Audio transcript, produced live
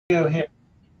Go ahead.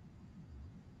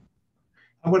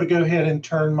 I'm going to go ahead and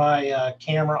turn my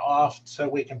camera off so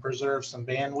we can preserve some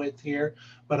bandwidth here.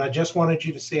 But I just wanted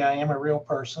you to see I am a real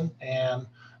person, and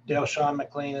Delshawn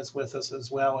McLean is with us, as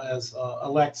well as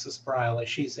Alexis Briley.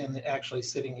 She's actually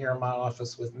sitting here in my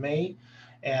office with me,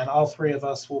 and all three of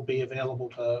us will be available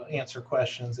to answer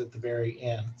questions at the very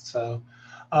end. So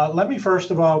let me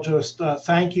first of all just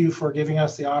thank you for giving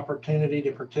us the opportunity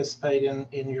to participate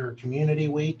in your community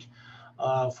week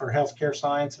for healthcare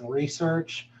science and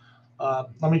research.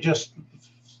 Let me just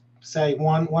say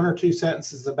one or two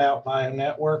sentences about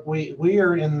BioNetwork. We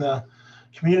are in the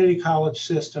community college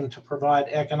system to provide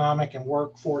economic and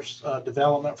workforce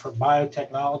development for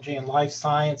biotechnology and life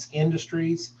science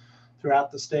industries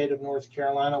throughout the state of North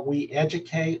Carolina. We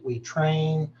educate, we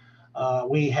train,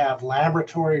 we have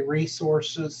laboratory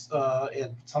resources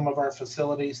in some of our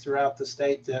facilities throughout the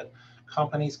state that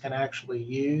companies can actually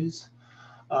use.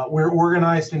 We're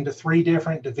organized into three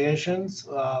different divisions.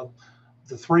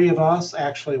 The three of us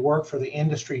actually work for the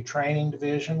industry training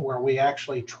division, where we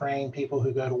actually train people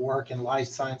who go to work in life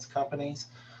science companies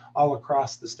all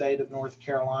across the state of North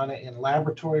Carolina in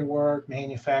laboratory work,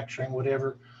 manufacturing,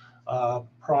 whatever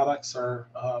products are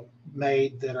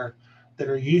made that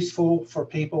are useful for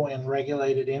people in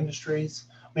regulated industries.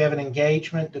 We have an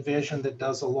engagement division that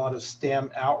does a lot of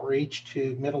STEM outreach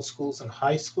to middle schools and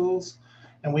high schools.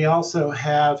 And we also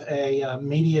have a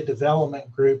media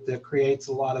development group that creates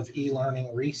a lot of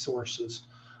e-learning resources,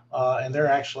 and they're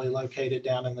actually located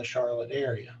down in the Charlotte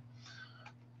area.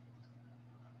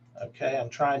 Okay, I'm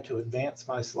trying to advance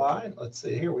my slide. Let's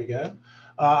see, here we go.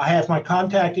 I have my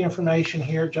contact information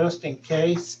here just in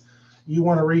case you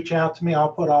want to reach out to me.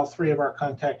 I'll put all three of our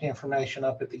contact information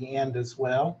up at the end as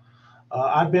well.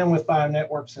 I've been with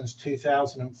BioNetwork since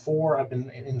 2004. I've been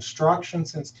in instruction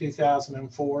since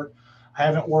 2004. I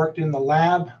haven't worked in the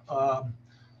lab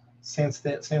since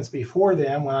before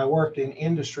then, when I worked in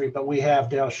industry, but we have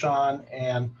Delshawn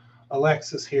and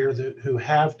Alexis here who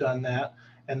have done that,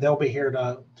 and they'll be here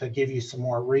to give you some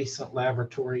more recent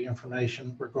laboratory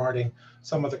information regarding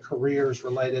some of the careers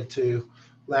related to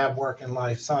lab work and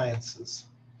life sciences.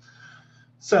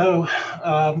 So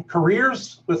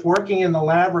careers with working in the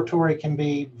laboratory can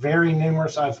be very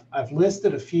numerous. I've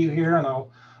listed a few here, and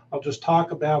I'll just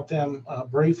talk about them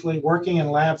briefly. Working in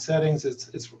lab settings,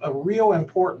 it's a real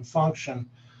important function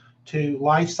to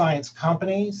life science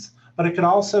companies, but it could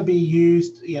also be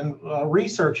used in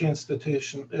research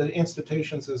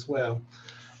institutions as well.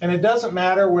 And it doesn't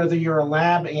matter whether you're a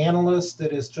lab analyst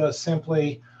that is just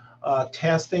simply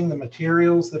testing the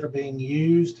materials that are being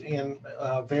used in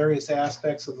various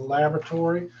aspects of the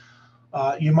laboratory.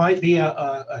 You might be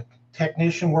a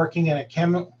technician working in a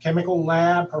chemical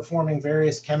lab performing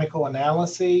various chemical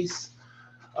analyses.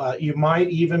 You might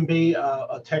even be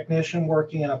a technician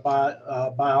working in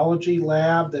a biology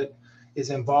lab that is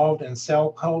involved in cell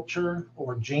culture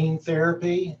or gene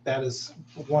therapy. That is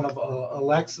one of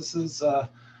Alexis's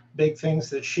big things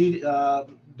that she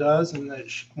does, and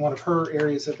that's one of her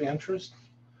areas of interest.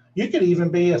 You could even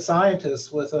be a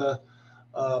scientist with a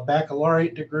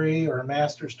baccalaureate degree or a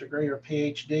master's degree or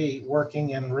PhD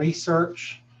working in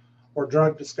research or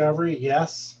drug discovery.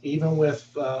 Yes, even with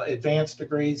advanced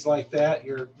degrees like that,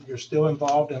 you're still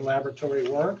involved in laboratory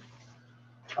work.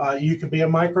 You could be a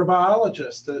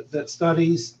microbiologist that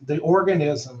studies the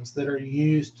organisms that are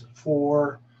used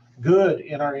for good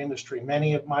in our industry.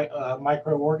 Many of my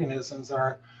microorganisms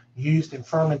are used in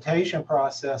fermentation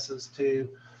processes to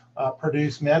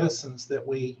produce medicines that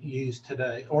we use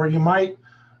today. Or you might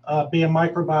be a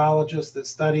microbiologist that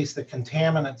studies the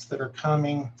contaminants that are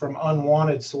coming from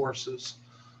unwanted sources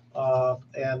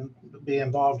and be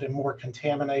involved in more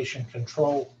contamination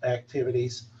control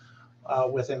activities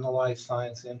within the life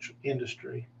science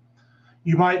industry.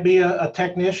 You might be a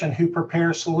technician who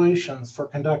prepares solutions for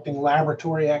conducting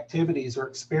laboratory activities or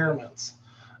experiments,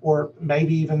 or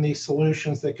maybe even these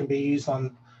solutions that can be used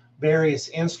on various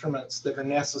instruments that are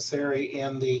necessary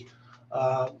in the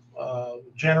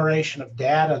generation of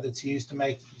data that's used to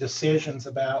make decisions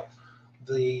about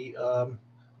the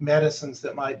medicines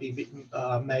that might be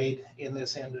made in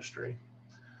this industry.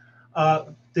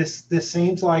 This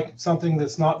seems like something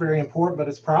that's not very important, but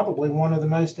it's probably one of the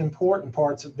most important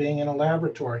parts of being in a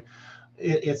laboratory.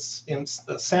 It's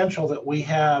essential that we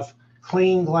have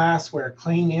clean glassware,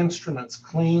 clean instruments,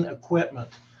 clean equipment.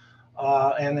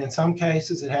 And in some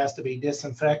cases, it has to be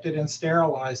disinfected and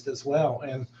sterilized as well.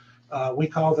 And we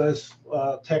call those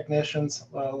technicians,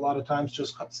 a lot of times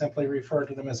just simply refer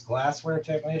to them as glassware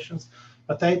technicians,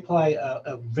 but they play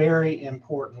a very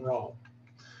important role.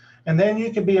 And then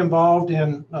you could be involved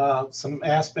in some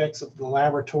aspects of the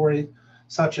laboratory,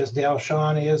 such as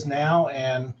Delshawn is now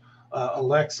and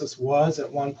Alexis was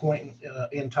at one point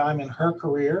in time in her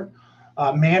career,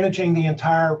 managing the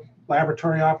entire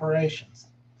laboratory operations.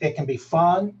 It can be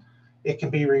fun, it can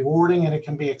be rewarding, and it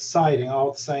can be exciting all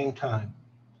at the same time.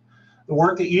 The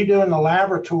work that you do in the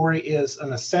laboratory is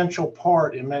an essential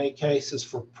part in many cases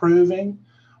for proving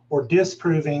or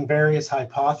disproving various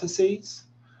hypotheses.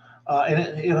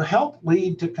 And it'll help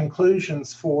lead to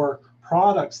conclusions for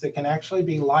products that can actually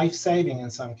be life-saving in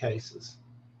some cases.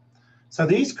 So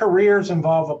these careers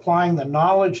involve applying the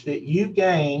knowledge that you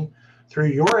gain through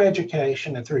your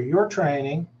education and through your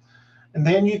training, and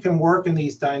then you can work in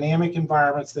these dynamic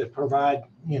environments that provide,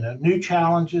 new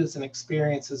challenges and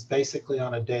experiences basically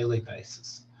on a daily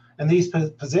basis. And these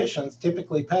positions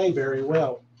typically pay very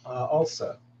well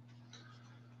also.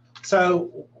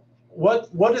 So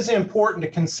what is important to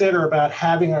consider about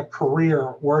having a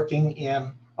career working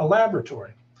in a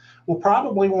laboratory? Well,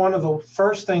 probably one of the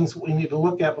first things we need to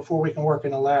look at before we can work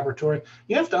in a laboratory,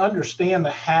 you have to understand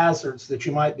the hazards that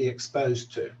you might be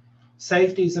exposed to.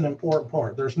 Safety is an important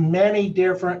part. There's many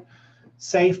different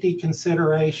safety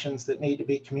considerations that need to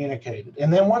be communicated.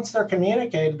 And then once they're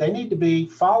communicated, they need to be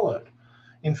followed.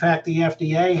 In fact, the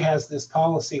FDA has this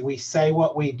policy, we say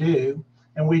what we do,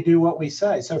 and we do what we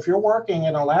say. So if you're working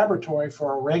in a laboratory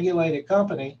for a regulated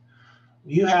company,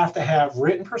 you have to have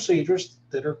written procedures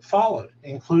that are followed,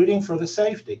 including for the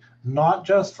safety, not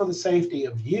just for the safety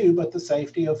of you, but the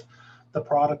safety of the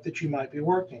product that you might be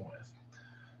working with.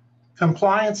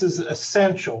 Compliance is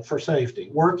essential for safety.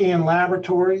 Working in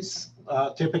laboratories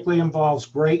typically involves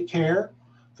great care,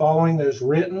 following those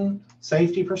written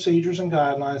safety procedures and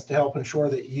guidelines to help ensure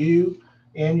that you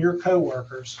and your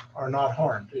coworkers are not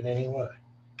harmed in any way.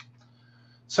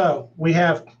 So we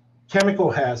have chemical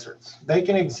hazards. They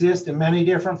can exist in many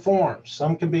different forms.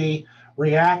 Some can be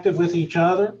reactive with each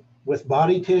other, with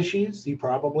body tissues. You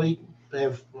probably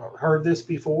have heard this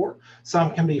before.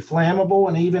 Some can be flammable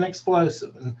and even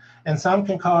explosive. And some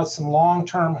can cause some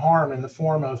long-term harm in the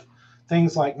form of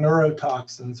things like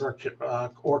neurotoxins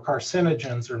or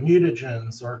carcinogens or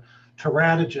mutagens or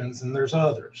teratogens, and there's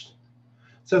others.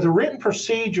 So the written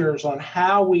procedures on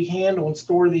how we handle and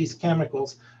store these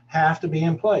chemicals have to be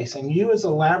in place. And you as a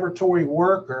laboratory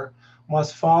worker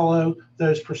must follow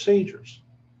those procedures.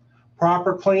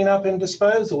 Proper cleanup and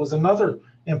disposal is another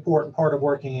important part of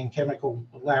working in chemical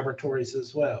laboratories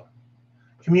as well.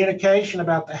 Communication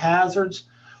about the hazards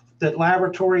that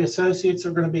laboratory associates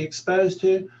are going to be exposed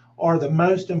to are the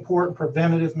most important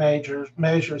preventative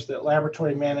measures that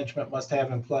laboratory management must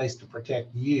have in place to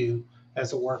protect you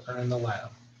as a worker in the lab.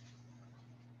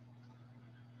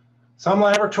 Some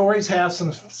laboratories have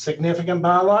some significant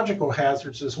biological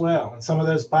hazards as well, and some of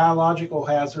those biological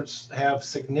hazards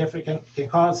can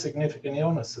cause significant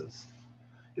illnesses.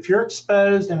 If you're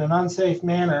exposed in an unsafe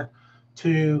manner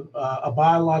to a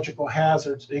biological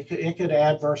hazard, it could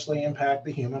adversely impact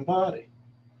the human body.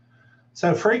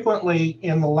 So frequently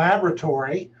in the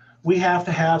laboratory, we have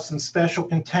to have some special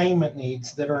containment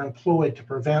needs that are employed to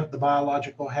prevent the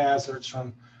biological hazards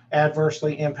from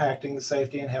adversely impacting the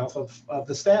safety and health of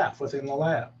the staff within the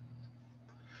lab.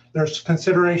 There's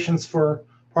considerations for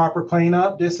proper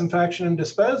cleanup, disinfection, and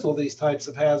disposal of these types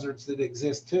of hazards that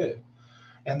exist too.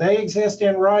 And they exist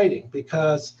in writing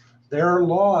because there are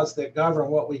laws that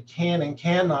govern what we can and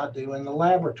cannot do in the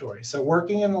laboratory. So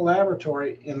working in the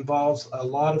laboratory involves a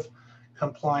lot of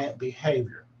compliant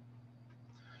behavior.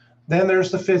 Then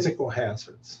there's the physical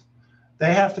hazards.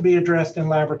 They have to be addressed in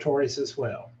laboratories as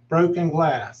well. Broken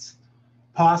glass,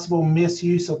 possible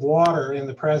misuse of water in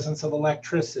the presence of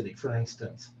electricity, for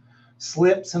instance,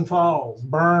 slips and falls,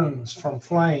 burns from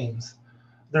flames.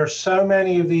 There's so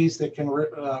many of these that can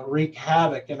wreak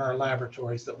havoc in our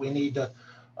laboratories that we need to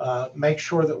make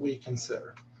sure that we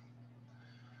consider.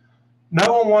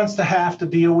 No one wants to have to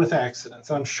deal with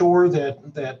accidents. I'm sure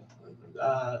that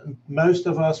most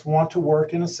of us want to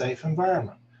work in a safe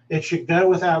environment. It should go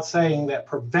without saying that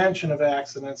prevention of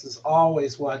accidents is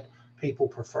always what people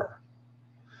prefer.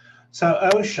 So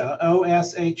OSHA,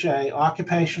 O-S-H-A,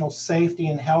 Occupational Safety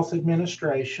and Health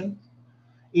Administration,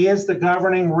 is the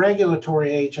governing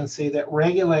regulatory agency that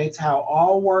regulates how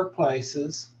all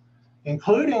workplaces,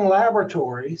 including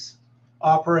laboratories,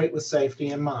 operate with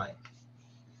safety in mind.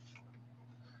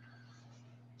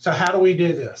 So how do we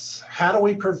do this? How do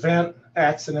we prevent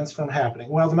accidents from happening?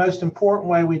 Well, the most important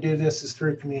way we do this is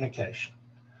through communication.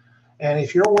 And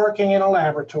if you're working in a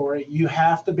laboratory, you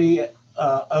have to be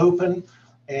open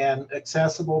and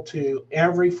accessible to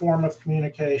every form of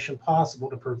communication possible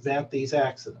to prevent these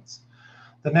accidents.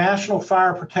 The National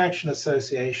Fire Protection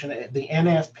Association, the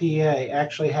NFPA,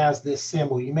 actually has this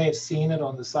symbol. You may have seen it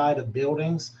on the side of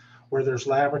buildings where there's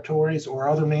laboratories or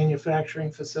other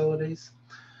manufacturing facilities.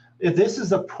 This is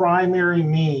the primary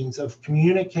means of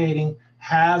communicating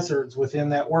hazards within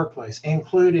that workplace,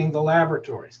 including the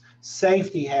laboratories,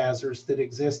 safety hazards that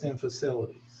exist in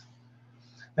facilities.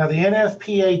 Now, the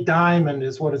NFPA Diamond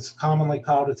is what it's commonly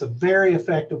called. It's a very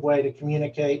effective way to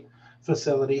communicate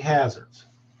facility hazards.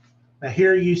 Now,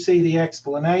 here you see the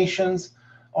explanations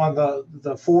on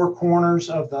the four corners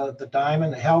of the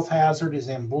diamond. The health hazard is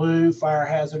in blue, fire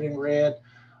hazard in red,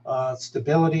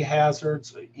 stability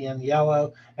hazards in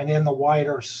yellow, and in the white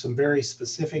are some very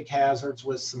specific hazards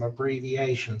with some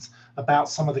abbreviations about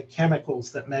some of the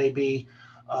chemicals that may be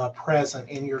present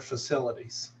in your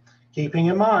facilities. Keeping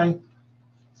in mind,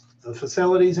 the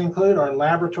facilities include our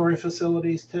laboratory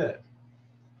facilities too.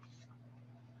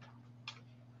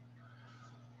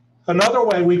 Another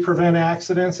way we prevent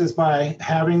accidents is by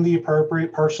having the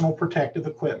appropriate personal protective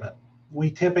equipment.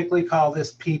 We typically call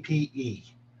this PPE.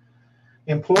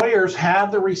 Employers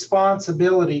have the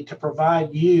responsibility to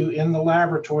provide you in the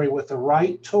laboratory with the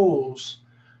right tools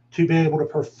to be able to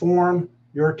perform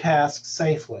your tasks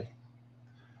safely.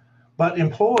 But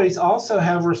employees also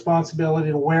have a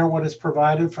responsibility to wear what is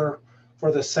provided for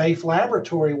the safe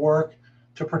laboratory work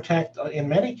to protect, in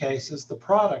many cases, the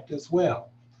product as well.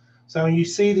 So you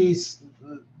see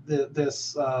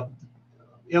this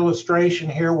illustration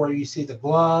here where you see the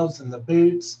gloves and the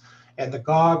boots and the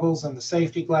goggles and the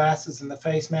safety glasses and the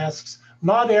face masks.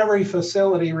 Not every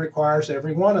facility requires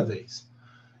every one of these.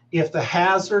 If the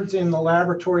hazards in the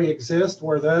laboratory exist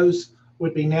where those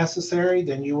would be necessary,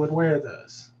 then you would wear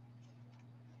those.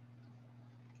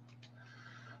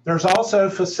 There's also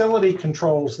facility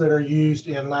controls that are used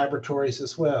in laboratories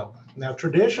as well. Now,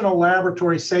 traditional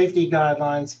laboratory safety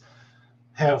guidelines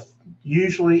have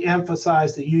usually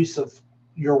emphasized the use of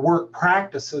your work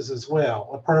practices as well.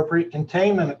 Appropriate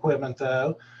containment equipment,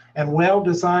 though, and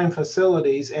well-designed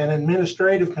facilities and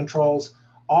administrative controls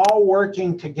all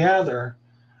working together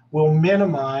will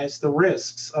minimize the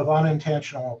risks of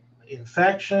unintentional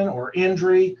infection or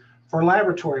injury for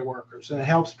laboratory workers, and it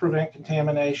helps prevent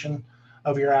contamination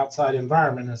of your outside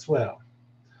environment as well.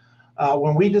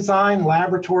 When we design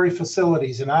laboratory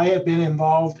facilities, and I have been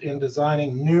involved in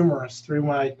designing numerous through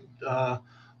my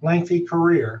lengthy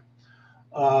career,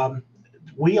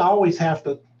 we always have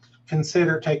to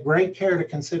take great care to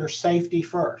consider safety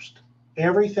first.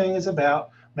 Everything is about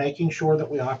making sure that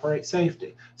we operate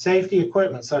safety. Safety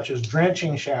equipment such as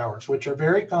drenching showers, which are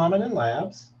very common in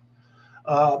labs,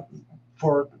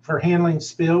 for handling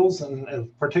spills and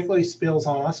particularly spills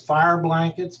on us. Fire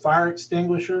blankets, fire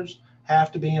extinguishers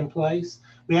have to be in place.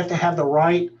 We have to have the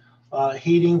right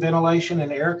heating, ventilation,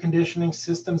 and air conditioning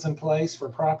systems in place for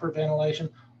proper ventilation.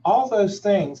 All those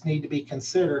things need to be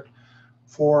considered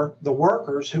for the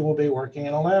workers who will be working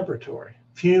in a laboratory.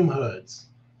 Fume hoods,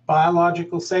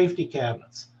 biological safety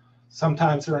cabinets,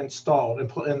 sometimes they're installed,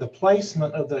 and the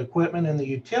placement of the equipment and the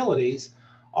utilities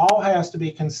all has to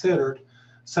be considered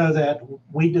so that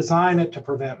we design it to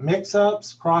prevent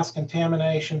mix-ups,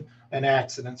 cross-contamination, and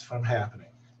accidents from happening.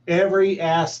 Every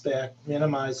aspect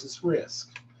minimizes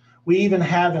risk. We even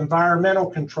have environmental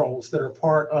controls that are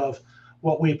part of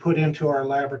what we put into our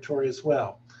laboratory as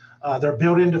well. They're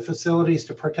built into facilities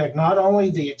to protect not only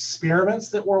the experiments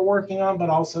that we're working on, but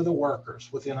also the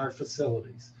workers within our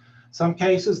facilities. Some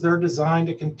cases they're designed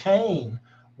to contain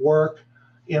work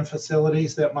in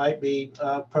facilities that might be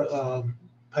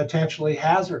potentially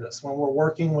hazardous. When we're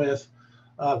working with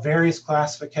various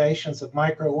classifications of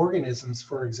microorganisms,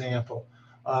 for example,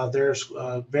 there's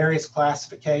various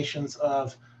classifications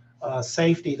of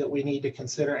safety that we need to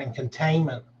consider, and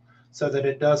containment so that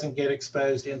it doesn't get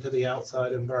exposed into the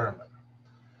outside environment.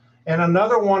 And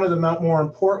another one of the more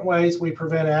important ways we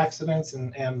prevent accidents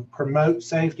and promote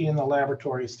safety in the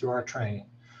laboratory is through our training.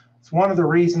 It's one of the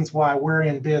reasons why we're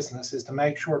in business, is to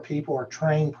make sure people are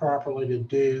trained properly to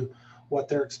do what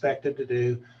they're expected to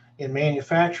do in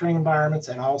manufacturing environments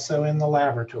and also in the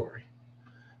laboratory.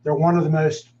 They're one of the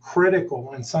most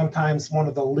critical and sometimes one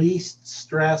of the least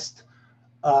stressed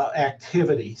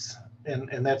activities,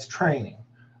 and that's training.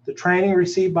 The training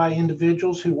received by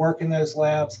individuals who work in those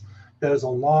labs goes a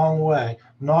long way,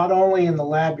 not only in the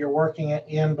lab you're working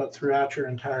in, but throughout your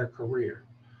entire career.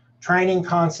 Training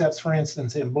concepts, for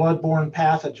instance, in bloodborne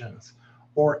pathogens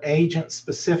or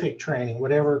agent-specific training,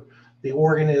 whatever the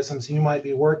organisms you might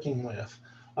be working with,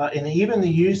 and even the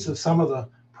use of some of the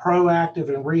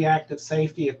proactive and reactive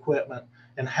safety equipment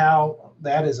and how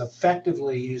that is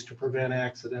effectively used to prevent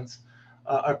accidents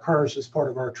occurs as part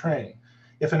of our training.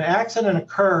 If an accident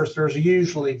occurs, there's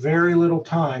usually very little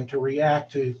time to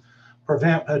react to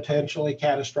prevent potentially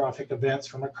catastrophic events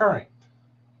from occurring.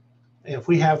 If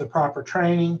we have the proper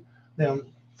training, then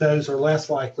those are less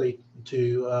likely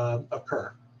to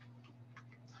occur.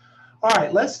 All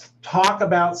right, let's talk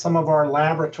about some of our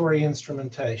laboratory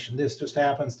instrumentation. This just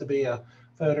happens to be a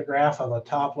photograph of a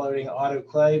top-loading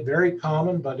autoclave, very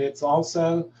common, but it's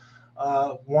also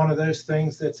one of those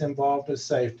things that's involved with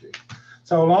safety.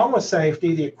 So along with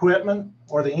safety, the equipment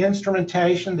or the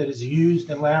instrumentation that is used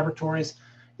in laboratories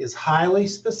is highly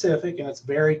specific and it's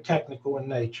very technical in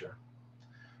nature.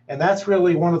 And that's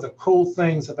really one of the cool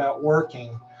things about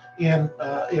working in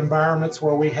environments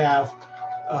where we have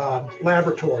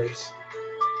laboratories.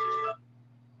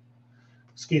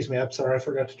 Excuse me, I'm sorry, I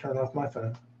forgot to turn off my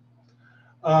phone.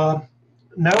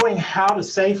 Knowing how to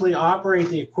safely operate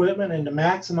the equipment and to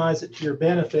maximize it to your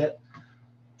benefit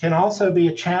can also be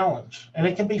a challenge, and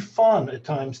it can be fun at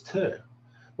times too.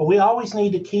 But we always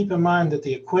need to keep in mind that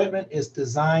the equipment is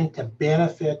designed to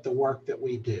benefit the work that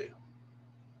we do.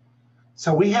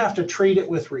 So we have to treat it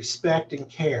with respect and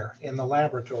care in the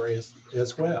laboratory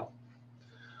as well.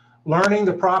 Learning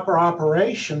the proper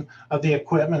operation of the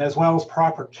equipment as well as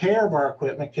proper care of our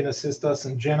equipment can assist us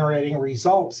in generating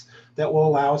results that will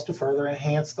allow us to further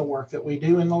enhance the work that we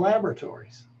do in the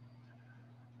laboratories.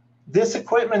 This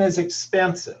equipment is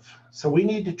expensive, so we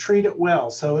need to treat it well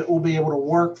so it will be able to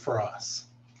work for us.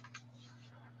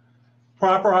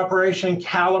 Proper operation and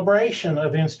calibration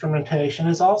of instrumentation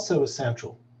is also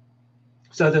essential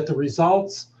so that the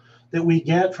results that we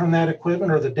get from that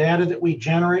equipment or the data that we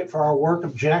generate for our work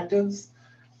objectives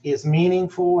is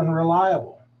meaningful and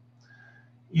reliable.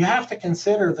 You have to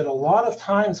consider that a lot of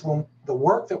times when the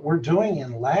work that we're doing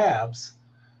in labs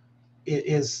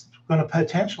is going to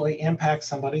potentially impact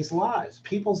somebody's lives.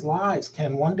 People's lives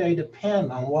can one day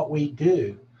depend on what we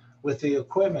do with the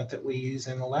equipment that we use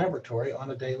in the laboratory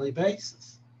on a daily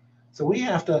basis. So we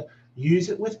have to use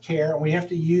it with care and we have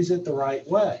to use it the right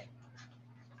way.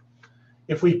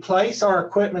 If we place our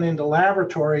equipment into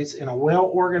laboratories in a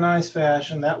well-organized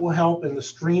fashion, that will help in the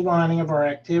streamlining of our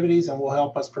activities and will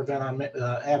help us prevent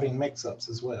our having mix-ups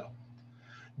as well.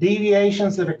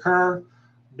 Deviations that occur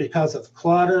because of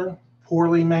clutter,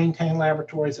 poorly maintained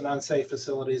laboratories, and unsafe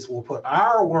facilities will put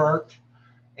our work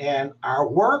and our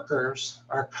workers,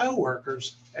 our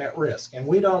co-workers, at risk, and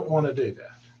we don't want to do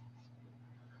that.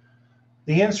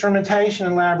 The instrumentation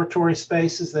in laboratory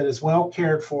spaces that is well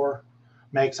cared for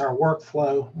makes our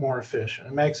workflow more efficient.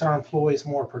 It makes our employees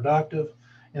more productive,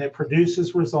 and it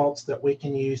produces results that we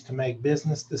can use to make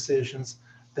business decisions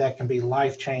that can be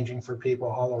life-changing for people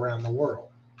all around the world.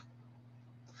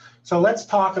 So let's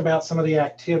talk about some of the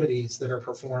activities that are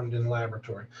performed in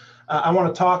laboratory. I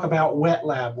want to talk about wet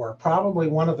lab work, probably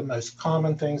one of the most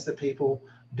common things that people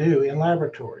do in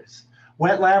laboratories.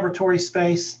 Wet laboratory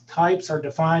space types are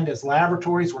defined as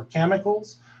laboratories where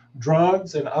chemicals,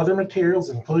 drugs, and other materials,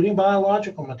 including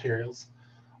biological materials,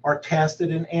 are tested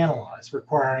and analyzed,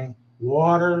 requiring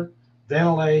water,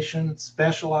 ventilation,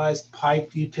 specialized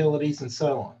piped utilities, and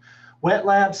so on. Wet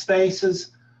lab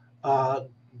spaces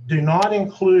do not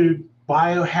include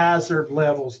biohazard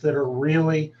levels that are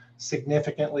really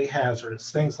significantly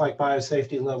hazardous, things like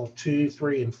biosafety level 2,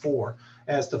 3, and 4,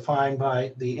 as defined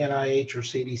by the NIH or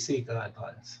CDC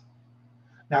guidelines.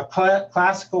 Now,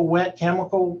 classical wet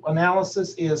chemical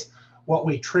analysis is what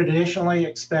we traditionally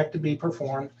expect to be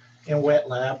performed in wet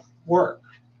lab work.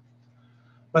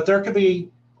 But there could be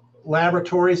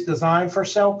laboratories designed for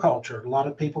cell culture. A lot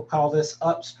of people call this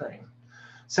upstream.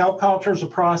 Cell culture is a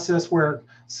process where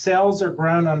cells are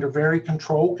grown under very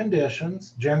controlled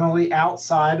conditions, generally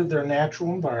outside of their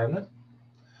natural environment.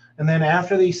 And then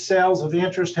after these cells of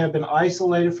interest have been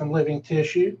isolated from living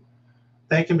tissue,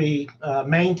 they can be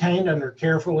maintained under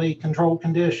carefully controlled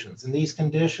conditions. And these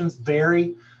conditions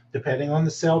vary depending on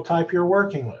the cell type you're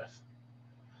working with,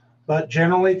 but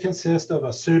generally consist of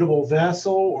a suitable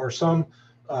vessel or some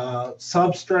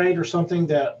substrate or something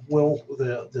that will,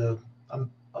 the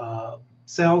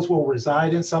cells will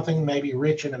reside in, something maybe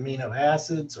rich in amino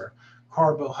acids or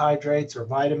carbohydrates or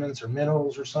vitamins or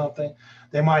minerals or something.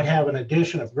 They might have an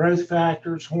addition of growth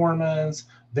factors, hormones,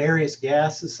 various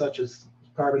gases such as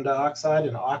carbon dioxide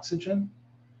and oxygen.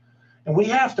 And we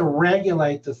have to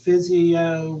regulate the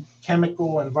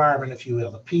physiochemical environment, if you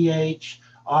will, the pH,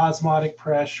 osmotic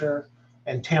pressure,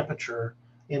 and temperature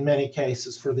in many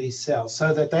cases for these cells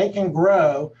so that they can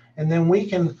grow, and then we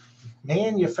can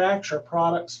manufacture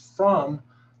products from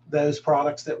those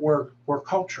products that we're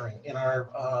culturing in our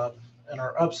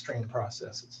upstream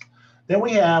processes. Then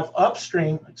we have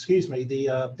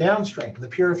the downstream, the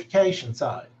purification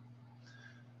side.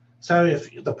 So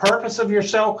if the purpose of your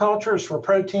cell culture is for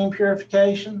protein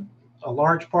purification, a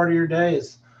large part of your day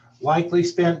is likely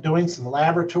spent doing some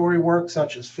laboratory work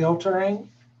such as filtering,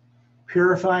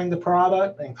 purifying the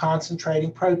product, and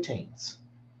concentrating proteins.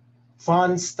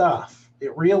 Fun stuff.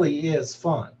 It really is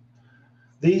fun.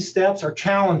 These steps are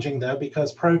challenging though,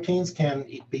 because proteins can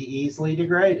be easily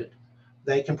degraded.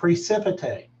 They can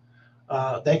precipitate.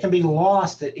 They can be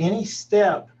lost at any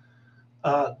step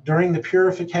during the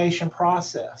purification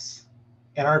process.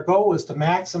 And our goal is to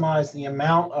maximize the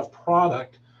amount of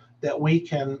product that we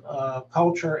can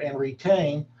culture and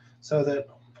retain, so that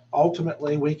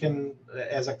ultimately we can,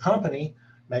 as a company,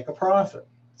 make a profit.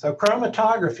 So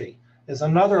chromatography is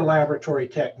another laboratory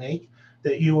technique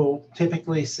that you will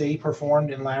typically see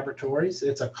performed in laboratories.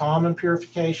 It's a common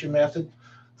purification method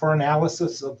for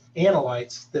analysis of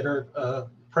analytes that are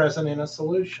present in a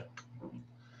solution.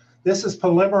 This is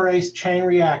polymerase chain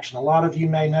reaction. A lot of you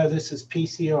may know this as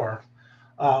PCR.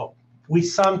 We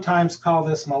sometimes call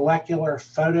this molecular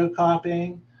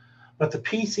photocopying, but the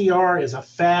PCR is a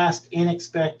fast,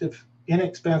 inexpensive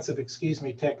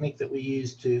technique that we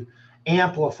use to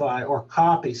amplify or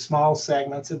copy small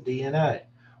segments of DNA,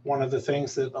 one of the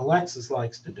things that Alexis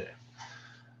likes to do.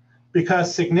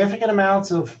 Because significant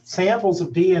amounts of samples of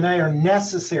DNA are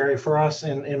necessary for us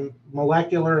in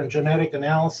molecular and genetic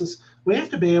analysis, we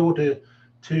have to be able to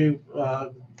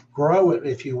grow it,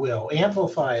 if you will,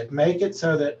 amplify it, make it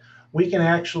so that we can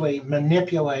actually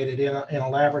manipulate it in a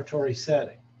laboratory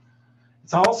setting.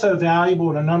 It's also valuable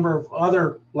in a number of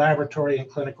other laboratory and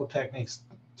clinical techniques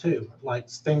too, like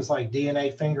things like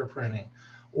DNA fingerprinting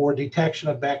or detection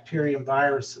of bacteria and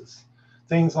viruses,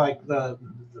 things like the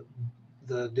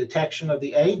detection of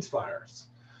the AIDS virus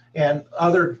and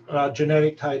other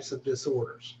genetic types of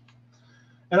disorders.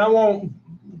 And I won't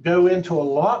go into a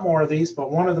lot more of these,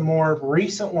 but one of the more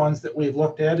recent ones that we've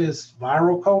looked at is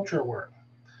viral culture work.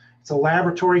 It's a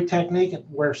laboratory technique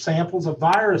where samples of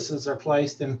viruses are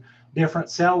placed in different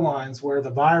cell lines, where the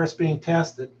virus being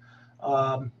tested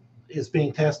is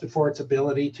being tested for its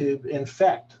ability to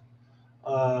infect.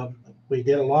 We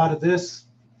did a lot of this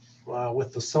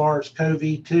with the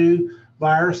SARS-CoV-2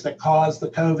 virus that caused the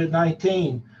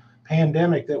COVID-19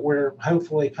 pandemic that we're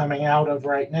hopefully coming out of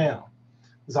right now.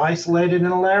 It was isolated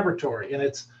in a laboratory, and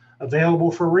it's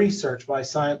available for research by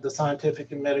the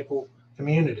scientific and medical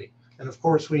community. And of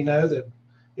course, we know that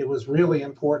it was really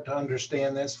important to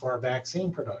understand this for our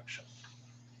vaccine production.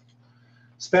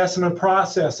 Specimen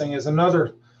processing is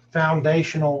another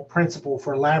foundational principle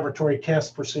for laboratory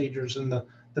test procedures, and the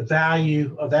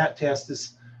value of that test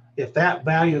is, if that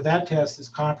value of that test is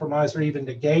compromised or even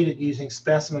negated using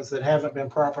specimens that haven't been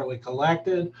properly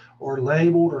collected or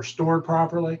labeled or stored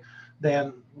properly,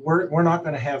 then we're not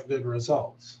going to have good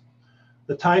results.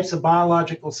 The types of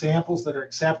biological samples that are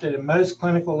accepted in most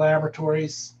clinical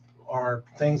laboratories are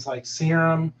things like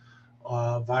serum,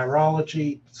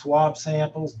 virology, swab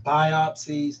samples,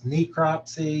 biopsies,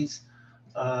 necropsies,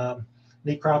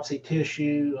 necropsy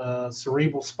tissue,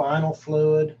 cerebral spinal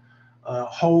fluid,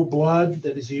 whole blood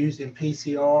that is used in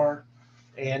PCR,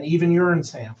 and even urine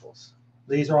samples.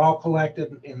 These are all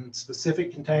collected in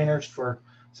specific containers for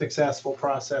successful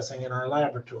processing in our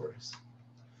laboratories.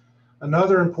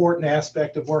 Another important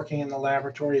aspect of working in the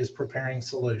laboratory is preparing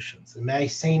solutions. It may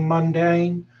seem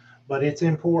mundane, but it's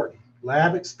important.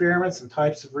 Lab experiments and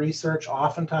types of research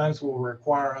oftentimes will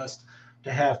require us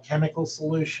to have chemical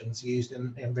solutions used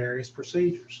in various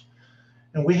procedures.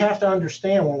 And we have to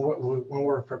understand when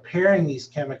we're preparing these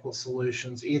chemical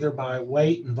solutions, either by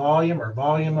weight and volume or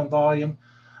volume and volume,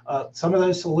 some of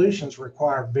those solutions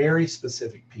require very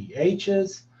specific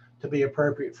pHs to be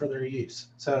appropriate for their use.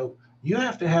 So you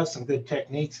have to have some good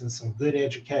techniques and some good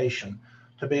education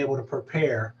to be able to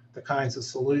prepare the kinds of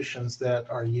solutions that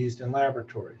are used in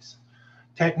laboratories.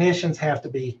 Technicians have to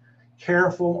be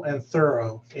careful and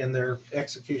thorough in their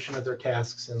execution of their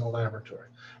tasks in the laboratory.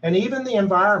 And even the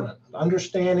environment,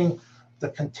 understanding the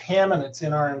contaminants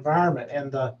in our environment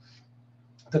and the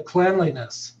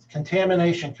cleanliness,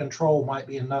 contamination control might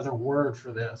be another word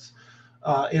for this,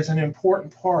 is an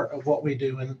important part of what we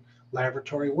do in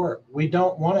laboratory work. We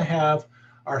don't want to have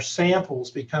our samples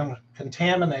become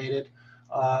contaminated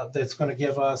that's going to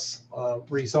give us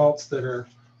results that are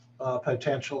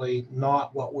potentially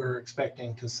not what we're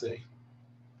expecting to see.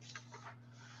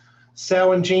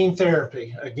 Cell and gene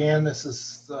therapy. Again, this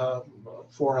is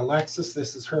for Alexis.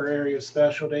 This is her area of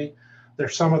specialty.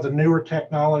 There's some of the newer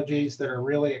technologies that are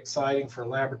really exciting for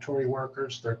laboratory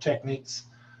workers. They're techniques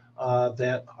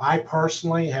that I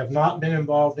personally have not been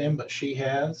involved in, but she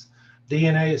has.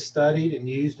 DNA is studied and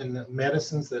used in the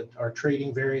medicines that are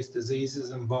treating various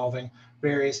diseases involving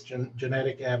various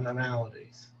genetic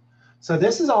abnormalities. So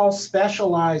this is all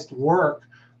specialized work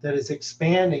that is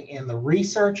expanding in the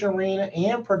research arena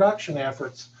and production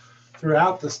efforts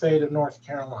throughout the state of North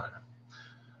Carolina.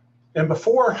 And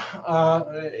before,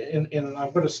 and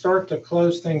I'm going to start to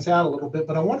close things out a little bit,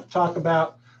 but I want to talk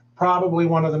about probably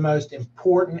one of the most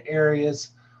important areas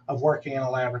of working in a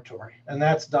laboratory, and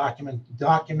that's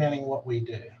documenting what we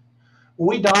do.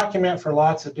 We document for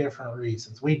lots of different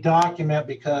reasons. We document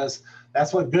because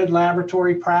that's what good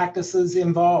laboratory practices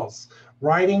involves,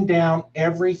 writing down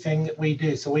everything that we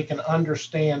do so we can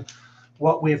understand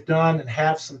what we've done and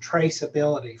have some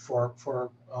traceability for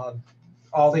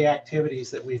all the activities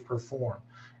that we've performed.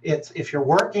 If you're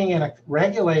working in a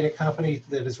regulated company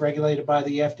that is regulated by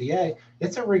the FDA,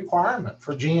 it's a requirement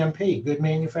for GMP, good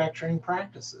manufacturing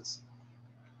practices.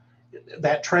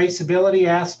 That traceability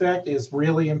aspect is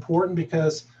really important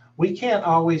because we can't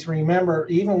always remember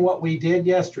even what we did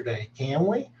yesterday, can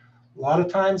we? A lot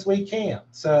of times we can't.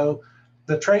 So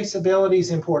the traceability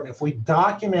is important. If we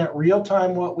document real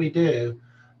time what we do,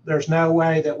 there's no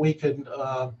way that we could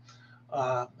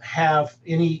have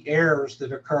any errors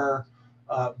that occur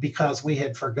because we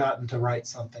had forgotten to write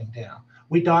something down.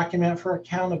 We document for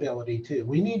accountability too.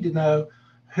 We need to know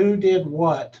who did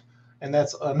what, and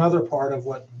that's another part of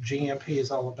what GMP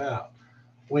is all about.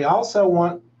 We also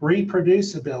want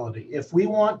reproducibility. If we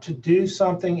want to do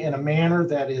something in a manner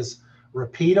that is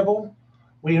repeatable,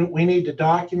 we need to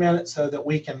document it so that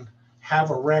we can have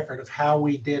a record of how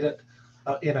we did it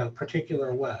in a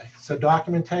particular way. So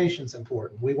documentation is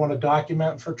important. We want to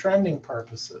document for trending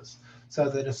purposes so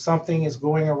that if something is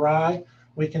going awry,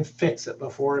 we can fix it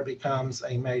before it becomes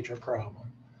a major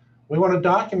problem. We want to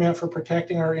document for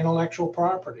protecting our intellectual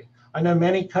property. I know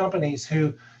many companies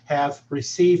who have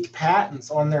received patents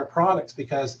on their products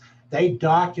because they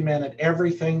documented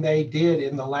everything they did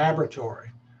in the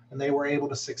laboratory, and they were able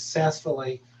to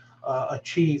successfully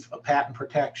achieve a patent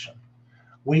protection.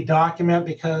 We document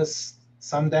because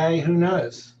someday, who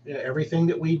knows, everything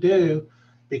that we do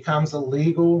becomes a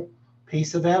legal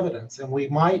piece of evidence, and we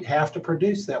might have to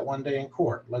produce that one day in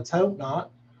court. Let's hope not,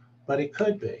 but it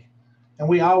could be. And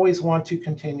we always want to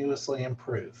continuously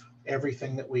improve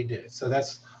everything that we do. So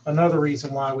that's another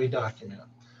reason why we document.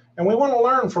 And we want to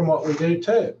learn from what we do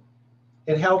too.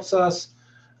 It helps us,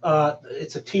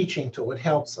 it's a teaching tool. It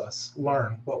helps us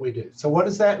learn what we do. So what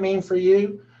does that mean for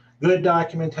you? Good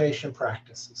documentation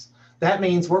practices. That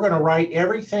means we're going to write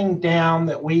everything down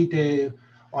that we do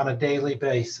on a daily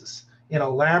basis in a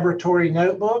laboratory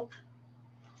notebook,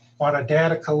 on a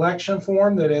data collection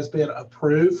form that has been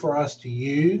approved for us to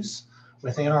use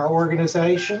within our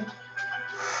organization.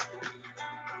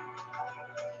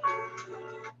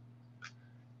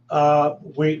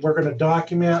 We're going to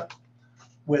document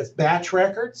with batch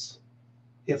records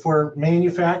if we're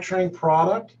manufacturing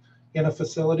product in a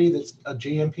facility that's a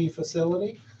GMP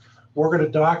facility. We're going to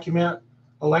document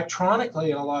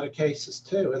electronically in a lot of cases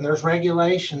too. And there's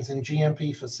regulations in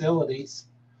GMP facilities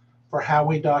for how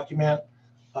we document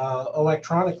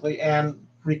electronically and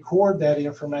record that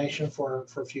information for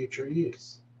future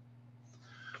use.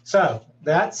 So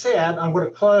that said, I'm going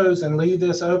to close and leave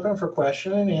this open for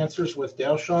question and answers with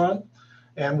Delshawn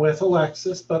and with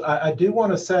Alexis. But I do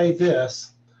want to say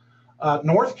this.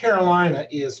 North Carolina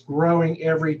is growing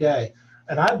every day.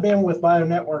 And I've been with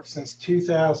BioNetwork since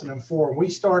 2004. We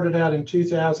started out in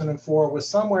 2004 with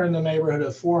somewhere in the neighborhood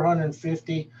of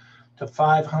 450 to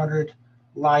 500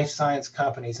 life science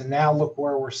companies. And now look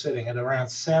where we're sitting at around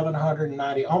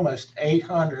 790, almost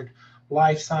 800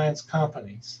 life science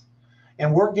companies.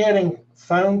 And we're getting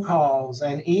phone calls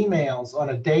and emails on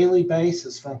a daily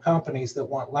basis from companies that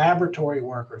want laboratory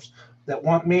workers, that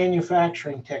want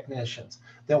manufacturing technicians,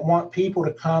 that want people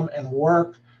to come and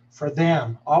work for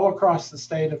them all across the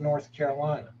state of North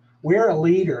Carolina. We're a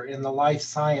leader in the life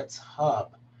science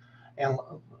hub, and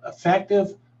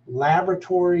effective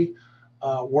laboratory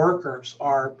workers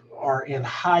are in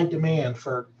high demand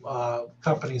for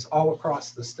companies all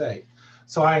across the state.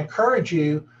 So I encourage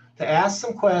you to ask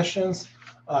some questions.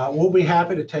 We'll be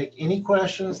happy to take any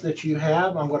questions that you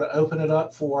have. I'm going to open it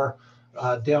up for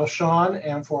Delshawn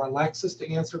and for Alexis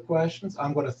to answer questions.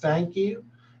 I'm going to thank you.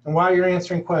 And while you're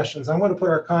answering questions, I'm going to put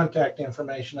our contact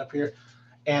information up here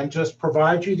and just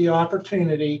provide you the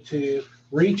opportunity to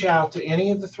reach out to any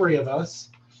of the three of us.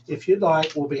 If you'd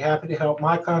like, we'll be happy to help.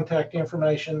 My contact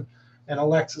information and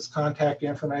Alexis' contact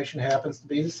information happens to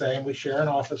be the same. We share an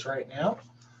office right now.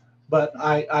 But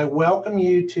I welcome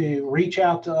you to reach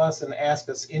out to us and ask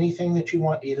us anything that you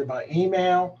want, either by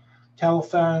email,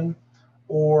 telephone,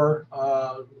 or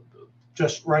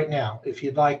just right now. If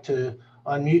you'd like to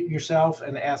unmute yourself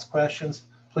and ask questions,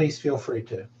 please feel free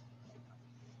to.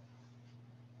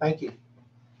 Thank you.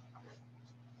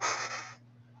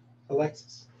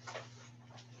 Alexis.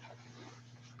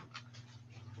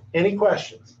 Any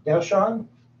questions? Delshawn?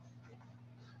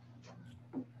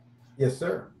 Yes,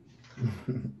 sir.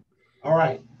 All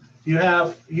right. You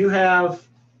have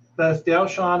both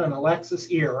Delshawn and Alexis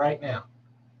here right now.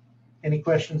 Any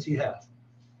questions you have?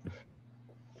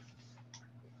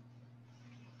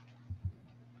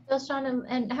 So, Sean,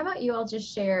 and how about you all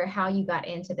just share how you got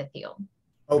into the field?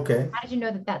 Okay. How did you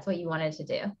know that that's what you wanted to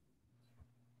do?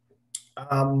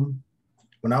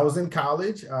 When I was in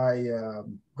college, I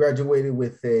graduated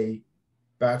with a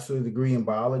bachelor's degree in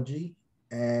biology.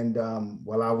 And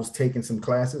while I was taking some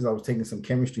classes, I was taking some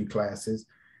chemistry classes.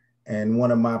 And one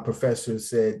of my professors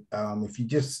said,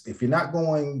 if you're not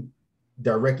going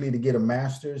directly to get a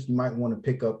master's, you might want to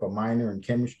pick up a minor in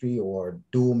chemistry or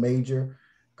dual major,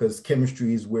 because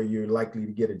chemistry is where you're likely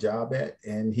to get a job at.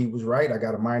 And he was right. I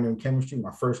got a minor in chemistry.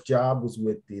 My first job was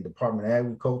with the Department of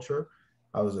Agriculture.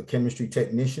 I was a chemistry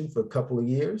technician for a couple of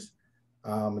years.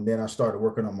 And then I started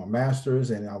working on my master's,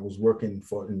 and I was working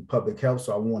in public health.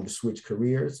 So I wanted to switch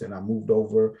careers, and I moved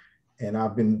over, and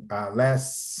I've been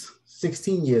last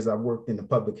 16 years, I've worked in the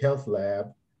public health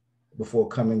lab before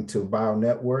coming to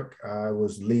BioNetwork. I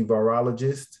was lead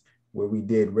virologist, where we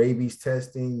did rabies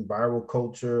testing, viral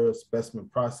culture, specimen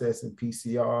processing,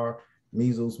 PCR,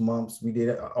 measles, mumps. We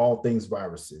did all things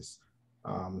viruses.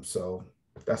 So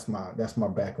that's my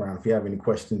background. If you have any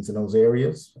questions in those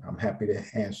areas, I'm happy to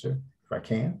answer if I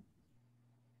can.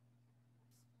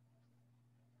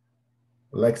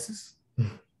 Alexis?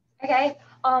 Okay,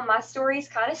 my story is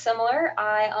kind of similar.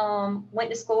 I went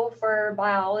to school for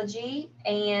biology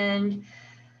and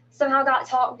somehow got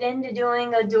talked into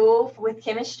doing a dual with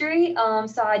chemistry.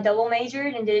 So I double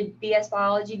majored and did BS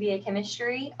biology, BA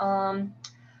chemistry.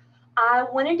 I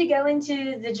wanted to go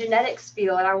into the genetics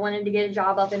field. I wanted to get a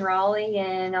job up in Raleigh,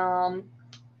 and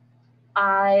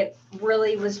I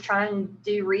really was trying to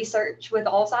do research with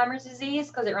Alzheimer's disease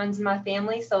because it runs in my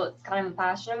family, so it's kind of a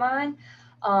passion of mine.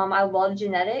 I love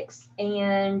genetics,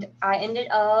 and I ended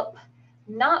up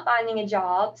not finding a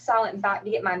job, so I went back to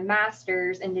get my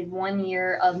master's and did 1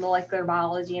 year of molecular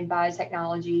biology and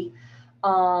biotechnology,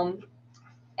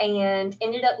 and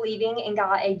ended up leaving and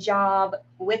got a job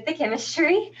with the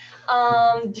chemistry,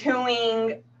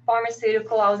 doing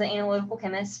pharmaceutical. I was an analytical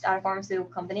chemist at a pharmaceutical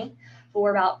company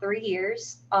for about 3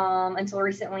 years, until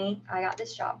recently I got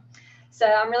this job. So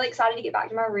I'm really excited to get back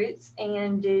to my roots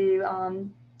and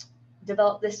do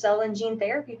develop this cell and gene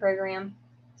therapy program.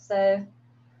 So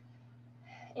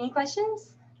any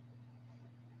questions?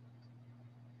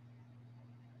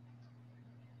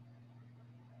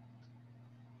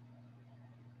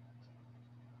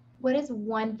 What is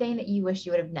one thing that you wish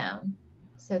you would have known?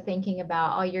 So thinking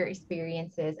about all your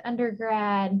experiences,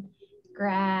 undergrad,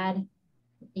 grad,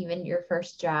 even your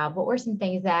first job, what were some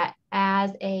things that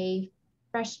as a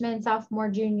freshman, sophomore,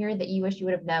 junior that you wish you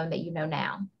would have known that you know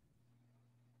now?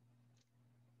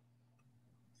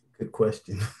 Good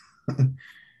question.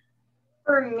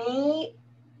 For me,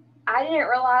 I didn't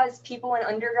realize people in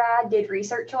undergrad did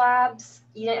research labs.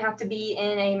 You didn't have to be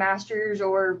in a master's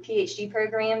or PhD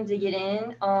program to get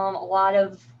in. A lot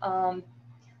of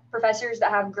professors that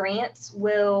have grants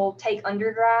will take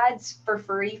undergrads for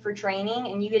free for training,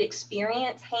 and you get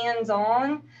experience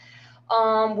hands-on,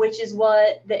 which is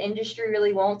what the industry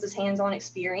really wants, is hands-on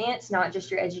experience, not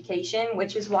just your education,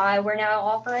 which is why we're now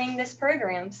offering this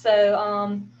program.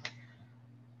 So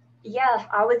yeah,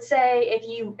 I would say if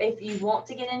you want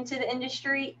to get into the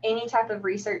industry, any type of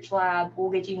research lab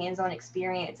will get you hands-on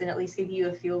experience and at least give you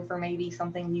a feel for maybe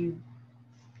something you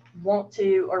want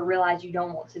to or realize you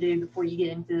don't want to do before you get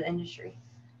into the industry.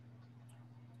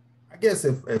 I guess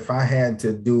if I had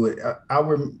to do it, I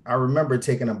remember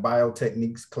taking a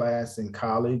biotechniques class in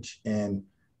college, and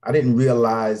I didn't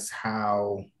realize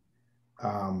how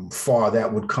far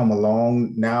that would come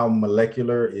along. Now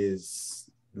molecular is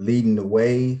leading the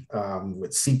way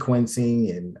with sequencing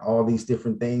and all these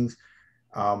different things.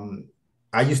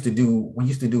 We used to do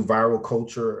viral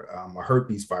culture, a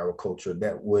herpes viral culture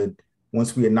that would,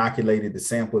 once we inoculated the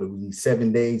sample, it would be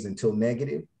 7 days until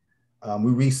negative.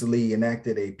 We recently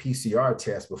enacted a PCR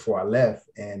test before I left,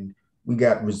 and we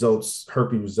got results,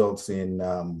 herpes results in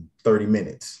 30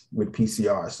 minutes with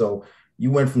PCR. So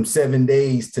you went from 7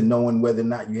 days to knowing whether or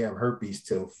not you have herpes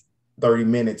to 30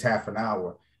 minutes, half an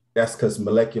hour. That's because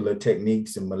molecular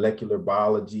techniques and molecular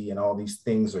biology and all these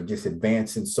things are just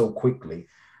advancing so quickly.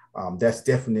 That's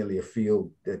definitely a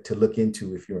field to look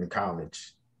into if you're in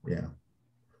college. Yeah.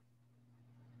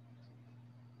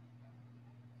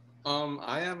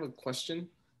 I have a question.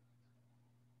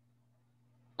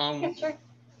 Yeah, sure.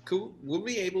 Would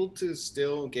we be able to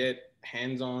still get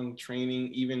hands-on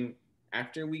training even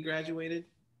after we graduated?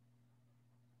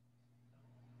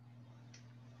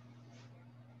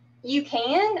 You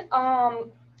can.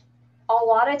 A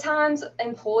lot of times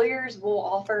employers will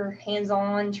offer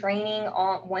hands-on training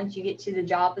on once you get to the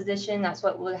job position. That's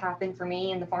what would happen for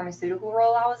me in the pharmaceutical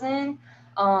role I was in.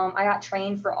 I got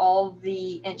trained for all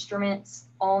the instruments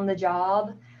on the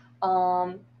job.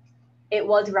 It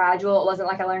was gradual. It wasn't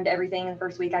like I learned everything in the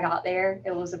first week I got there.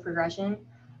 It was a progression.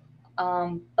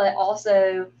 But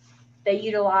also they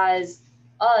utilize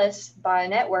us,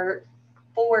 BioNetwork,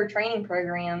 for training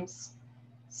programs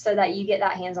so that you get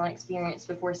that hands-on experience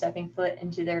before stepping foot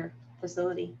into their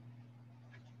facility.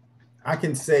 I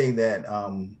can say that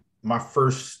my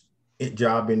first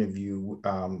job interview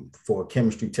for a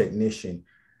chemistry technician,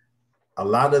 a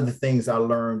lot of the things I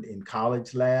learned in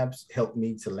college labs helped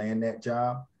me to land that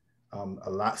job.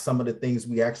 Some of the things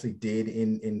we actually did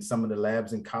in some of the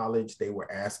labs in college, they were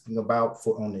asking about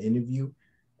on the interview.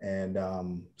 And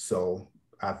so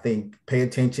I think pay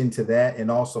attention to that.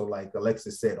 And also, like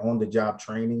Alexis said, on the job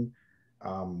training,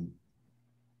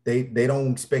 they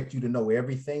don't expect you to know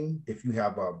everything. If you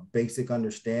have a basic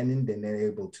understanding, then they're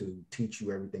able to teach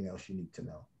you everything else you need to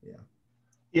know. Yeah.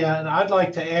 Yeah, and I'd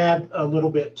like to add a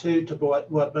little bit too to what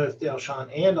both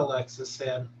Delshawn and Alexis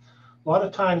said. A lot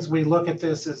of times we look at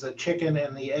this as a chicken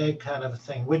and the egg kind of a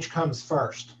thing, which comes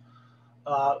first.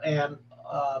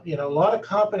 You know, a lot of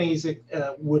companies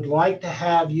would like to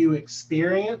have you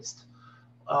experienced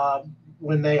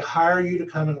when they hire you to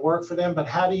come and work for them, but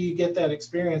how do you get that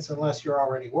experience unless you're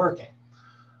already working?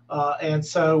 And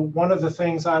so one of the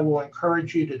things I will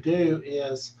encourage you to do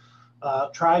is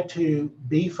try to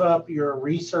beef up your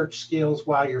research skills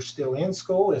while you're still in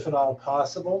school, if at all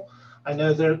possible. I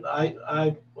know that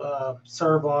I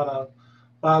serve on a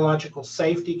biological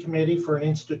safety committee for an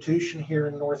institution here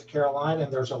in North Carolina,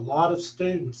 and there's a lot of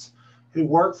students who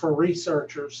work for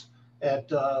researchers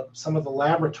at some of the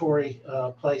laboratory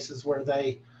places where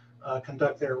they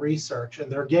conduct their research,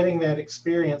 and they're getting that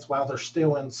experience while they're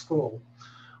still in school.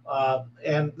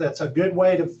 And that's a good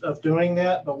way of doing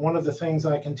that. But one of the things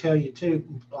I can tell you too,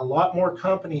 a lot more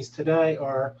companies today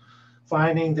are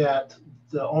finding that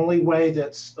the only way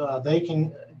that they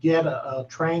can get a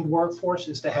trained workforce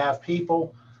is to have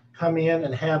people come in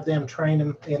and have them train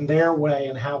them in their way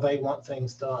and how they want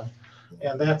things done.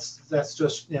 And that's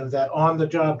just, you know, that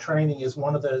on-the-job training is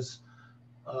one of those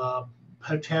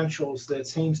potentials that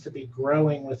seems to be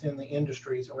growing within the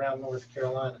industries around North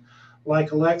Carolina.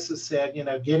 Like Alexis said, you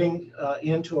know, getting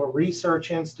into a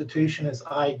research institution is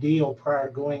ideal prior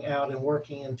to going out and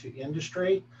working into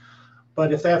industry.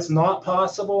 But if that's not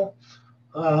possible,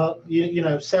 you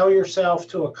know, sell yourself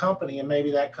to a company, and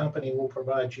maybe that company will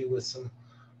provide you with some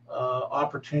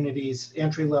opportunities,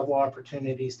 entry-level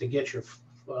opportunities to get your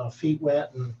feet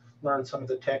wet and learn some of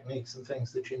the techniques and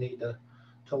things that you need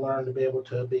to learn to be able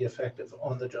to be effective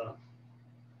on the job.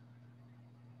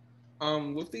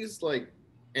 With these like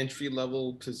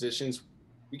entry-level positions,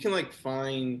 we can like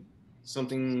find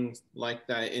something like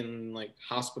that in like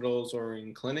hospitals or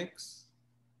in clinics.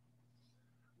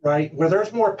 Right, where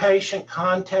there's more patient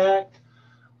contact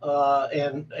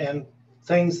and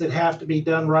things that have to be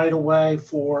done right away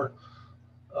for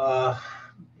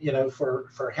you know,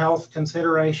 for health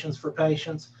considerations for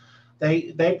patients.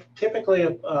 They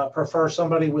typically prefer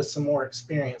somebody with some more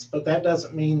experience, but that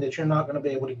doesn't mean that you're not going to be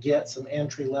able to get some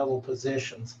entry-level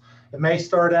positions. It may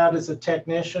start out as a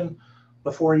technician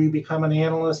before you become an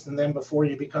analyst, and then before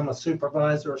you become a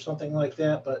supervisor or something like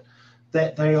that, but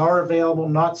that they are available,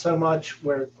 not so much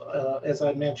where, as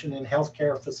I mentioned, in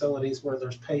healthcare facilities where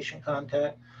there's patient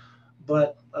contact,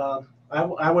 but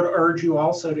I would urge you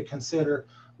also to consider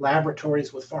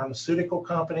laboratories with pharmaceutical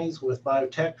companies, with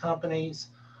biotech companies,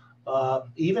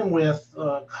 even with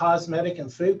cosmetic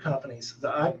and food companies.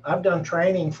 I've done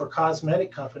training for cosmetic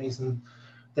companies, and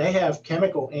they have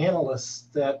chemical analysts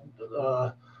that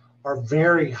are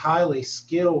very highly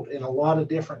skilled in a lot of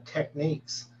different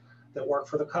techniques that work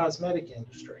for the cosmetic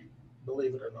industry,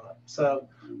 believe it or not. So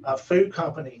food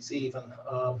companies, even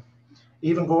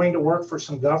going to work for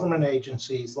some government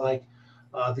agencies like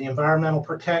the Environmental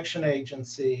Protection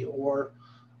Agency, or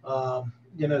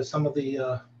you know, some of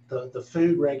the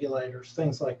food regulators,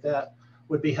 things like that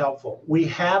would be helpful. We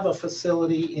have a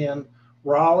facility in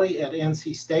Raleigh at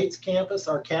NC State's campus,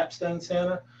 our Capstone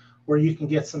Center, where you can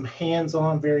get some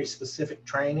hands-on, very specific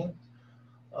training.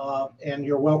 And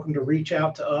you're welcome to reach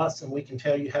out to us, and we can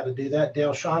tell you how to do that.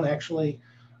 Delshawn actually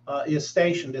is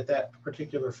stationed at that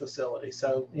particular facility.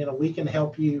 So, you know, we can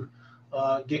help you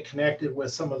get connected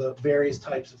with some of the various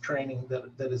types of training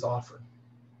that is offered,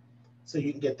 so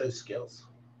you can get those skills.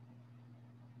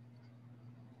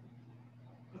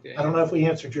 Okay. I don't know if we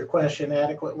answered your question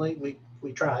adequately.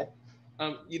 We tried.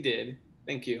 You did.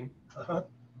 Thank you. Uh-huh.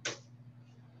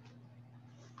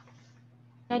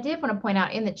 I did want to point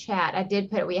out in the chat, I did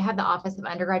put, we have the Office of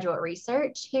Undergraduate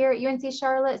Research here at UNC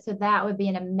Charlotte. So that would be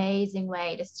an amazing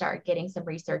way to start getting some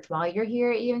research while you're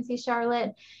here at UNC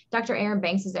Charlotte. Dr. Erin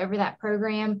Banks is over that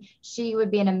program. She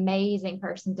would be an amazing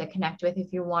person to connect with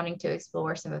if you're wanting to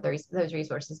explore some of those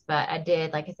resources. But I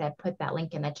did, like I said, put that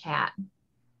link in the chat.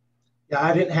 Yeah,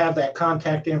 I didn't have that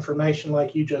contact information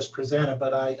like you just presented,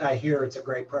 but I hear it's a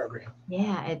great program.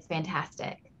 Yeah, it's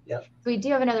fantastic. Yep. So we do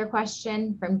have another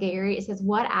question from Gary. It says,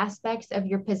 what aspects of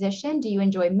your position do you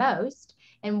enjoy most?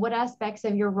 And what aspects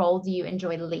of your role do you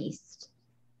enjoy least?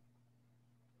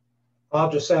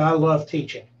 I'll just say I love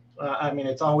teaching. I mean,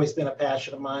 it's always been a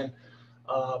passion of mine.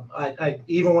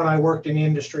 Even when I worked in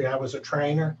industry, I was a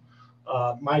trainer.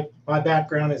 My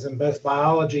background is in both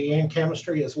biology and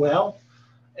chemistry as well.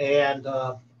 And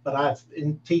but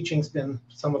teaching's been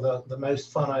some of the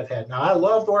most fun I've had. Now, I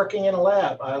loved working in a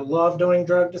lab. I love doing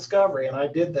drug discovery, and I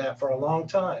did that for a long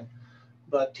time.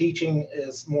 But teaching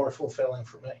is more fulfilling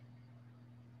for me.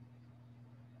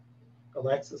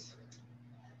 Alexis?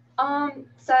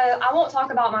 So I won't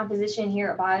talk about my position here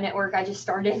at BioNetwork. I just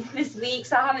started this week,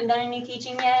 so I haven't done any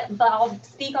teaching yet, but I'll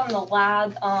speak on the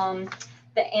lab.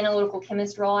 The analytical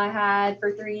chemist role I had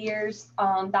for 3 years,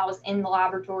 that was in the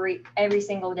laboratory every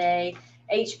single day,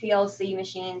 HPLC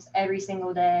machines every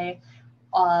single day,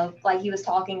 like he was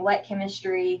talking, wet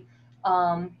chemistry.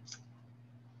 That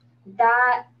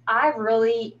I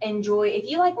really enjoy. If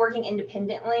you like working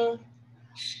independently,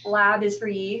 lab is for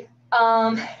you.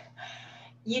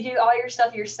 You do all your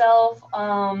stuff yourself.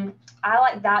 I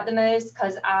like that the most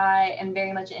because I am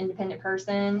very much an independent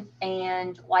person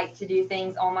and like to do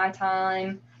things on my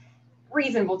time,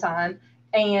 reasonable time.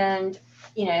 And,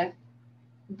 you know,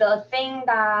 the thing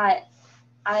that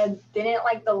I didn't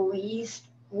like the least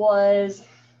was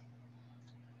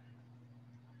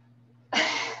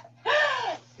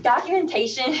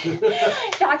documentation.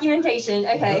 Documentation.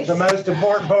 Okay. The most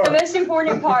important part. The most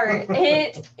important part.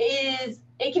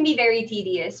 It can be very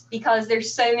tedious because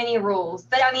there's so many rules.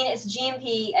 But I mean, it's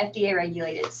GMP, FDA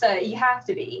regulated, so you have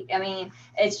to be. I mean,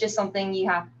 it's just something you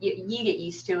get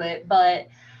used to it. But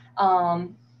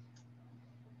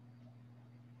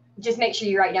just make sure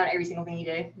you write down every single thing you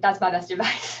do. That's my best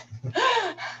advice.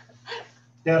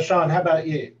 Now, Sean, how about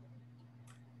you?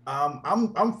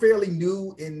 I'm fairly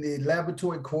new in the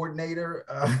laboratory coordinator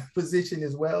position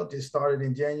as well. Just started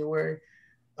in January.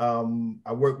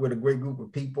 I work with a great group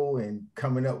of people and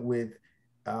coming up with,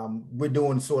 we're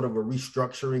doing sort of a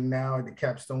restructuring now at the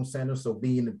Capstone Center. So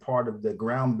being a part of the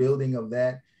ground building of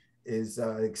that is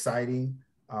exciting.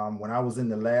 When I was in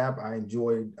the lab, I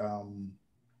enjoyed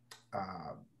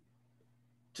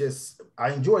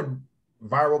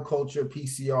viral culture,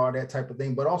 PCR, that type of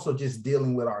thing, but also just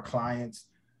dealing with our clients,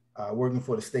 working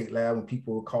for the state lab when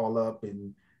people will call up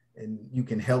and you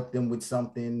can help them with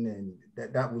something. And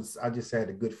that was, I just had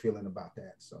a good feeling about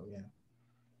that. So, yeah.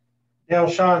 Yeah,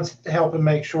 Sean's helping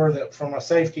make sure that from a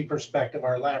safety perspective,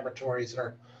 our laboratories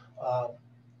are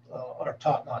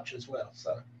top notch as well.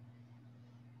 So,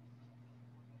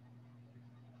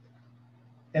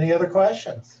 any other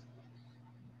questions?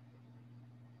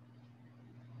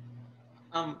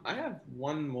 I have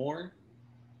one more.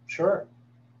 Sure.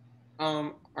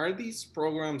 Are these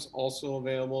programs also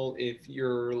available if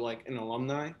you're like an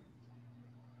alumni?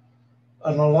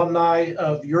 An alumni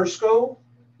of your school?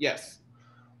 Yes.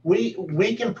 We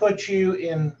can put you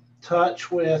in touch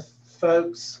with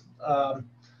folks.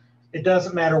 It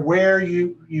doesn't matter where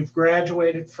you've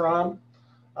graduated from.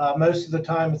 Most of the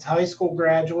time it's high school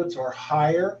graduates or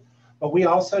higher, but we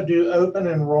also do open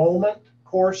enrollment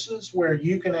courses where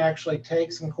you can actually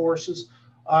take some courses.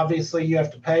 Obviously you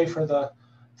have to pay for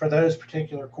those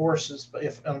particular courses, but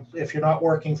if you're not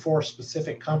working for a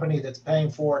specific company that's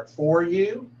paying for it for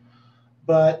you,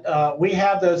 but we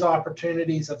have those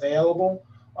opportunities available.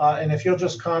 And if you'll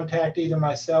just contact either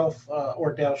myself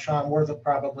or Delshawn, we're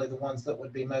probably the ones that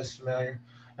would be most familiar.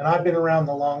 And I've been around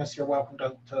the longest. You're welcome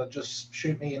to just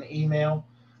shoot me an email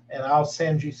and I'll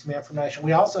send you some information.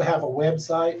 We also have a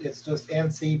website. It's just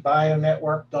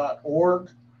ncbionetwork.org,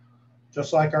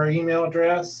 just like our email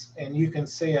address. And you can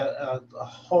see a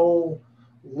whole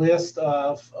list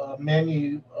of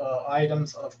menu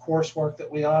items of coursework that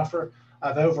we offer.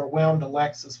 I've overwhelmed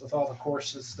Alexis with all the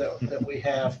courses that we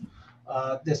have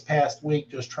this past week,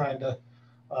 just trying to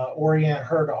orient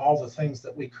her to all the things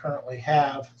that we currently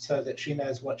have so that she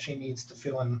knows what she needs to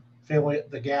fill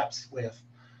the gaps with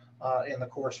in the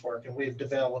coursework. And we've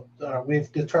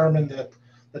determined that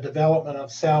the development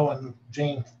of cell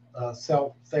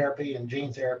therapy and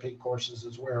gene therapy courses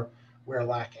is where we're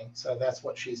lacking. So that's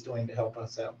what she's doing to help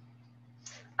us out.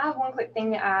 I have one quick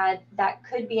thing to add that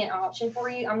could be an option for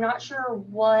you. I'm not sure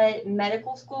what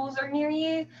medical schools are near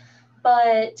you,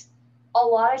 but a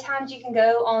lot of times you can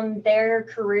go on their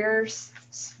careers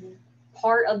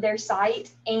part of their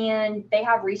site and they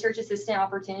have research assistant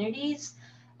opportunities.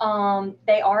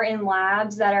 They are in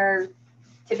labs that are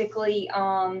typically,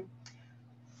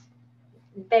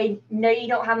 they know you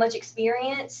don't have much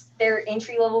experience. They're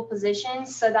entry level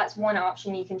positions. So that's one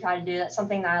option you can try to do. That's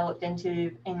something that I looked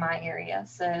into in my area.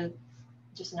 So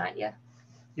just an idea.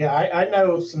 Yeah, I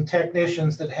know some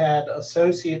technicians that had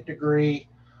associate degrees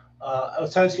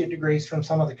from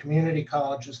some of the community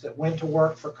colleges that went to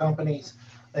work for companies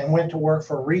and went to work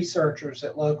for researchers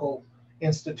at local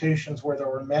institutions where there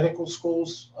were medical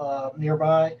schools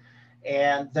nearby.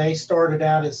 And they started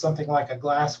out as something like a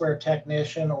glassware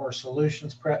technician or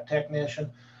solutions prep technician.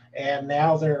 And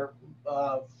now they're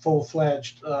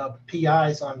full-fledged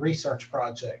PIs on research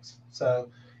projects. So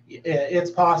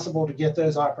it's possible to get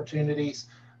those opportunities,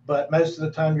 but most of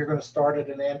the time you're going to start at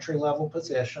an entry-level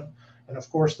position. And of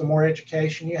course, the more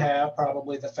education you have,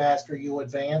 probably the faster you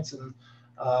advance and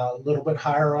a little bit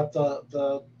higher up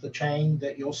the chain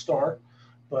that you'll start.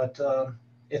 But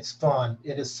it's fun.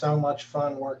 It is so much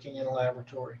fun working in a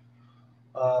laboratory.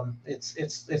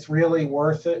 It's really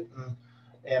worth it.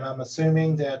 And I'm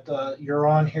assuming that you're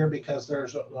on here because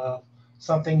there's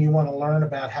something you want to learn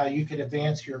about how you could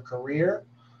advance your career.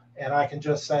 And I can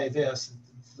just say this,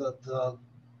 the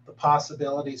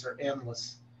possibilities are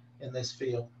endless in this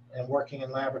field. And working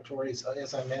in laboratories,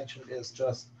 as I mentioned, is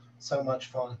just so much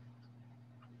fun.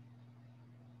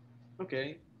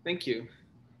 Okay, thank you.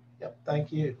 Yep,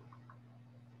 thank you.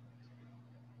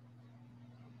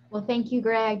 Well, thank you,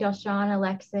 Greg, Delshawn,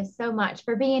 Alexis, so much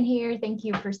for being here. Thank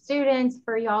you for students,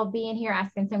 for y'all being here,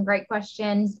 asking some great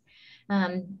questions.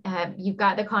 You've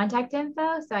got the contact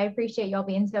info, so I appreciate y'all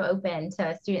being so open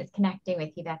to students connecting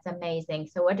with you. That's amazing.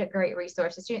 So what a great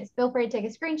resource. The students, feel free to take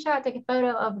a screenshot, take a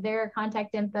photo of their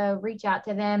contact info, reach out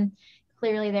to them.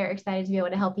 Clearly, they're excited to be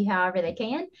able to help you however they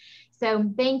can. So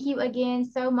thank you again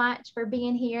so much for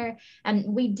being here.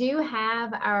 And we do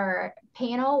have our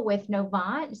panel with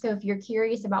Novant. So if you're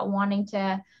curious about wanting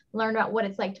to learn about what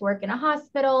it's like to work in a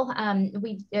hospital,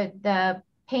 the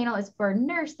panel is for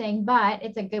nursing, but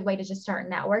it's a good way to just start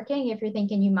networking if you're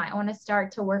thinking you might want to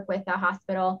start to work with a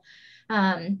hospital.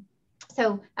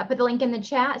 So I put the link in the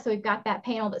chat. So we've got that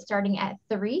panel that's starting at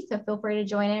 3. So feel free to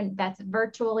join in. That's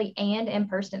virtually and in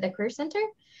person at the Career Center.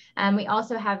 We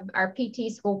also have our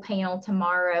PT school panel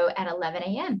tomorrow at 11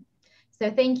 a.m. So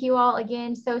thank you all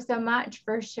again so much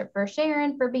for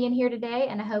sharing, for being here today.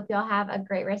 And I hope y'all have a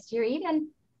great rest of your evening.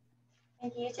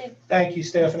 Thank you too. Thank you,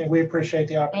 Stephanie. We appreciate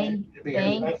the opportunity to be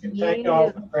here. Thank you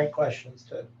all for great questions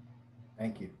too.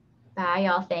 Thank you. Bye,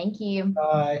 y'all. Thank you.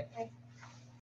 Bye. Bye.